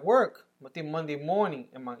was at work, I think Monday morning,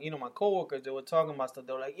 and my coworkers, they were talking about stuff.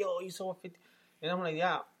 They were like, yo, you saw 50. And I'm like,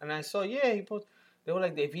 yeah. And I saw, he posted. They were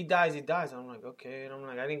like, if he dies, he dies. And I'm like, okay. And I'm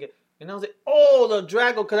like, I didn't get. And I was like, oh, the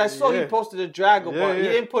Drago, because I saw he posted the Drago, but he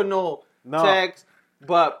didn't put no text.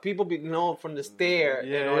 But people be known from the stare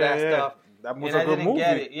and all that stuff. That was a good movie.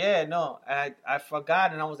 Get it. Yeah, no. I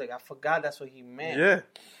forgot, and I was like, I forgot that's what he meant. Yeah.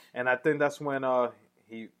 And I think that's when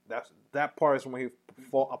that part is when he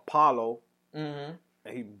fought Apollo. Mm-hmm.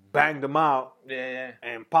 And he banged him out. Yeah.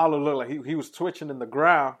 And Apollo looked like he was twitching in the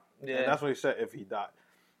ground. Yeah. And that's when he said, if he died.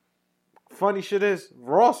 Funny shit is,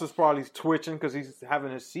 Ross is probably twitching because he's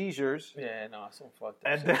having his seizures. Yeah, no, it's so fucked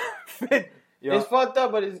up. And then, it's fucked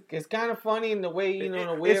up, but it's kind of funny in the way,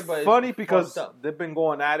 the weird. It's funny because they've been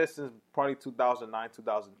going at it since probably 2009,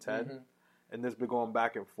 2010. Mm-hmm. And this been going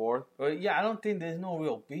back and forth. But yeah, I don't think there's no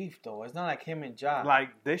real beef, though. It's not like him and Ja.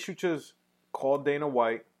 Like, they should just call Dana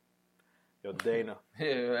White. Yo, Dana.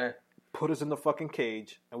 Right. Put us in the fucking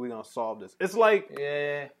cage, and we're going to solve this. It's like...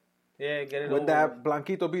 Yeah, get it with over that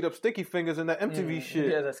Blanquito beat up Sticky Fingers and that MTV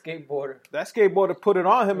shit. Yeah, the skateboarder. That skateboarder put it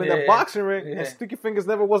on him in that boxing ring, and Sticky Fingers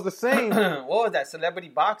never was the same. What was that, Celebrity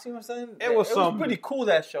Boxing or something? It was pretty cool,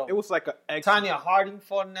 that show. It was like Tanya Harding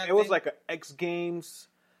fought in that It was like an X Games,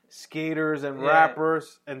 skaters and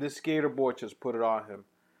rappers, and this skater boy just put it on him.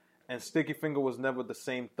 And Sticky Finger was never the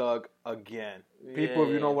same thug again. People, if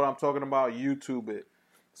you know what I'm talking about, YouTube it.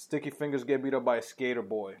 Sticky Fingers get beat up by a skater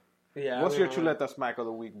boy. Yeah. What's your chuleta smack of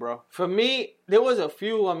the week, bro? For me, there was a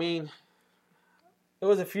few.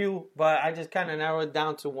 But I just kind of narrowed it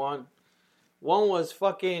down to one. One was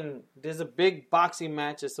there's a big boxing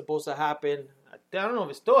match that's supposed to happen. I I don't know if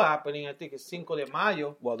it's still happening. I think it's Cinco de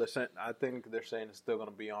Mayo. Well, I think they're saying it's still going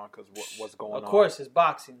to be on because what's going on. Of course, it's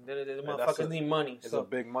boxing. The motherfuckers need money. It's a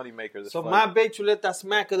big money maker. So my big chuleta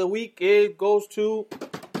smack of the week, it goes to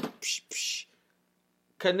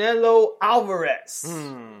Canelo Alvarez.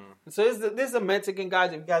 So this is a Mexican guy.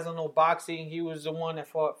 If you guys don't know boxing, he was the one that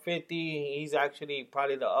fought 50. He's actually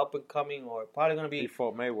probably the up and coming, or probably going to be. He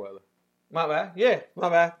fought Mayweather. My bad. Yeah,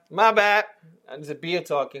 my bad. There's a beer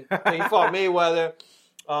talking. So he fought Mayweather.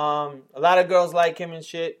 A lot of girls like him and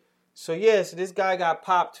shit. So so this guy got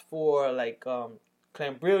popped for like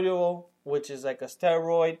clenbuterol, which is like a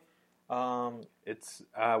steroid. It's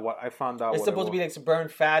what I found out. It's supposed to be like to burn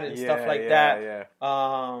fat and stuff like that.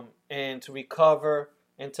 Yeah. And to recover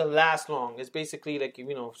and to last long. It's basically like,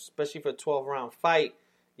 especially for a 12-round fight,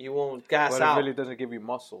 you won't gas out. But it really doesn't give you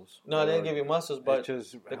muscles. No, it doesn't give you muscles, but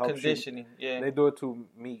just the conditioning. They do it to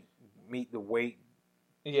meet the weight.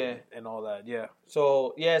 Yeah. And all that. Yeah.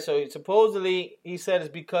 So supposedly he said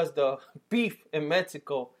it's because the beef in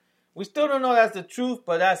Mexico. We still don't know that's the truth,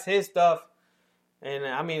 but that's his stuff. And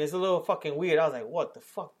I mean, it's a little fucking weird. I was like, what the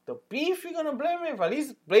fuck? The beef you're gonna blame it? At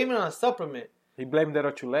least blame it on a supplement. He blamed it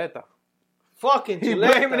on chuleta. Fucking chuleta. He's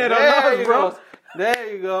blaming it on us, bro.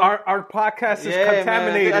 There you go. Our podcast is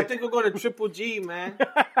contaminated. Man. I think we're going to Triple G, man.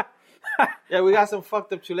 Yeah, we got some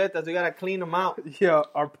fucked up chuletas. We got to clean them out. Yeah,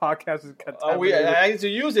 our podcast is contaminated. I need to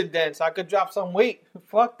use it then so I could drop some weight.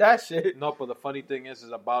 Fuck that shit. No, but the funny thing is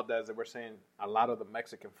about that is that we're saying a lot of the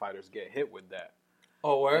Mexican fighters get hit with that.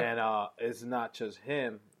 Oh, where? And it's not just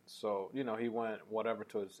him. So, he went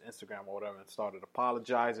to his Instagram or whatever and started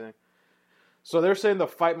apologizing. So they're saying the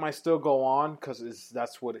fight might still go on because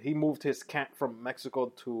that's what he moved his camp from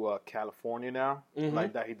Mexico to California now. Mm-hmm.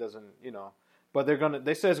 Like that, he doesn't, But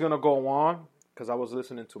they say it's gonna go on because I was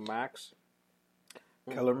listening to Max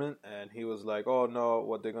Kellerman and he was like, "Oh no,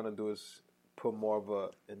 what they're gonna do is put more of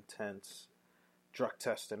a intense drug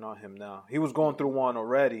testing on him now. He was going through one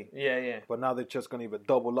already. Yeah. But now they're just going to even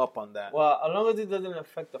double up on that. Well, as long as it doesn't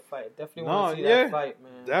affect the fight. Definitely want to see that fight,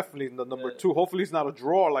 man. Definitely. The number 2. Hopefully it's not a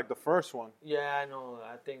draw like the first one. Yeah, I know.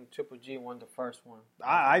 I think Triple G won the first one.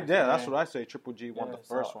 That's what I say. Triple G won the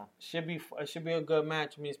first one. It should be a good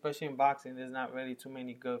match. I mean, especially in boxing, there's not really too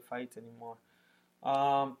many good fights anymore.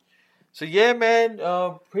 So yeah, man,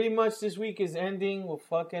 pretty much this week is ending. We're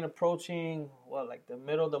fucking approaching, like the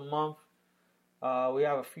middle of the month. We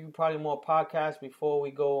have a few, probably more podcasts before we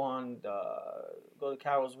go to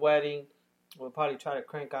Carol's wedding. We'll probably try to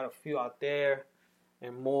crank out a few out there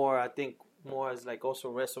and more. I think more as like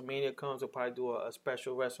also WrestleMania comes. We'll probably do a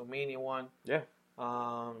special WrestleMania one. Yeah.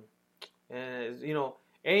 And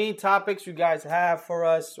any topics you guys have for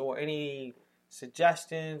us or any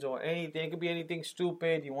suggestions or anything. It could be anything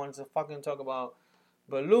stupid. You want us to fucking talk about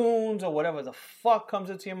balloons or whatever the fuck comes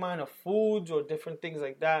into your mind, or foods or different things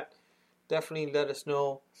like that. Definitely let us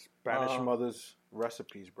know. Spanish Mother's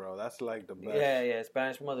recipes, bro. That's like the best. Yeah.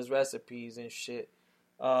 Spanish Mother's recipes and shit.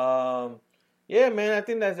 Yeah, man. I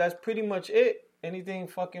think that's pretty much it. Anything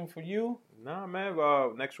fucking for you? Nah, man.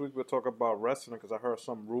 Next week we'll talk about wrestling because I heard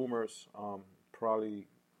some rumors probably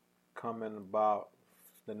coming about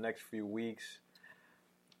the next few weeks.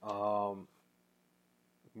 One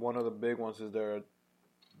of the big ones is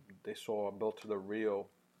they saw a Built to the Real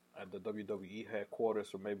at the WWE headquarters,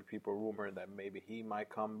 so maybe people are rumoring that maybe he might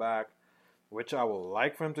come back, which I would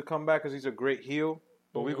like for him to come back because he's a great heel.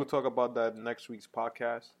 But we could talk about that in next week's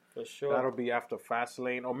podcast. For sure. That'll be after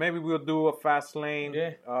Fastlane, or maybe we'll do a Fastlane.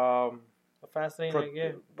 Yeah. A Fastlane,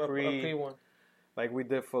 a pre one, like we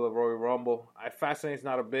did for the Royal Rumble. Fastlane's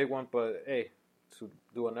not a big one, but hey, to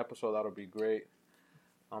do an episode that'll be great.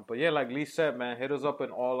 But yeah, like Lee said, man, hit us up in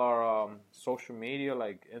all our social media,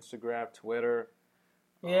 like Instagram, Twitter.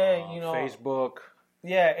 Yeah, Facebook.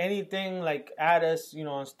 Yeah, anything, like add us,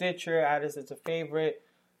 on Stitcher, add us as a favorite.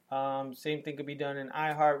 Same thing could be done in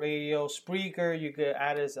iHeartRadio, Spreaker. You could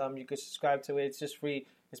add us, you could subscribe to it. It's just free.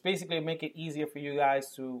 It's basically make it easier for you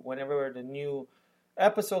guys to, whenever the new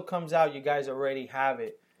episode comes out, you guys already have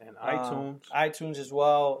it. And iTunes. iTunes as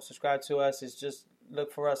well. Subscribe to us. It's just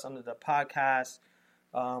look for us under the podcast.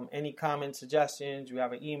 Any comments, suggestions, we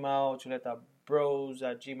have an email,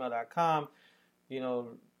 chuletabros@gmail.com.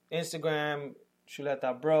 Instagram,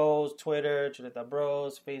 Chuleta Bros, Twitter, Chuleta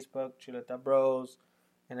Bros, Facebook, Chuleta Bros.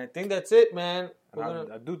 And I think that's it, man.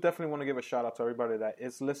 I do definitely want to give a shout out to everybody that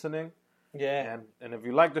is listening. Yeah. And if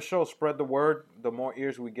you like the show, spread the word. The more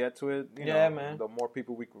ears we get to it, man, the more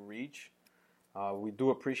people we can reach. We do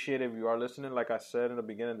appreciate it if you are listening. Like I said in the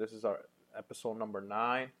beginning, this is our episode number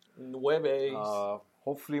 9.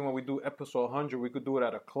 Hopefully, when we do episode 100, we could do it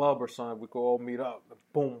at a club or something. We could all meet up.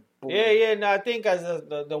 Boom, boom. Yeah. No, I think as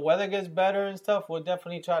the weather gets better and stuff, we'll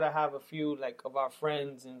definitely try to have a few like of our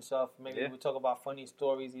friends and stuff. Maybe we'll talk about funny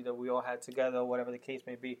stories either we all had together or whatever the case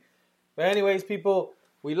may be. But anyways, people,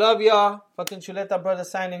 we love y'all. Fucking Chuleta Brother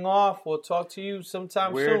signing off. We'll talk to you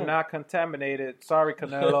sometime soon. We're not contaminated. Sorry,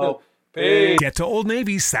 Canelo. Peace. Get to Old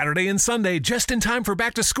Navy Saturday and Sunday just in time for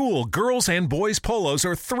back to school. Girls and boys polos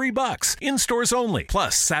are $3. In stores only.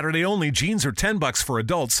 Plus, Saturday only jeans are $10 for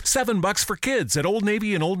adults, $7 for kids at Old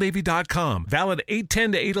Navy and OldNavy.com. Valid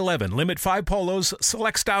 8/10 to 8/11. Limit 5 polos.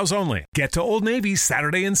 Select styles only. Get to Old Navy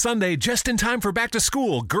Saturday and Sunday just in time for back to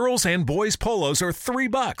school. Girls and boys polos are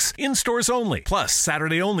 $3. In stores only. Plus,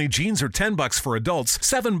 Saturday only jeans are $10 for adults,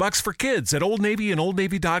 $7 for kids at Old Navy and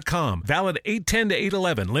OldNavy.com. Valid 8/10 to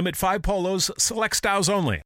 8/11. Limit 5 polos, select styles only.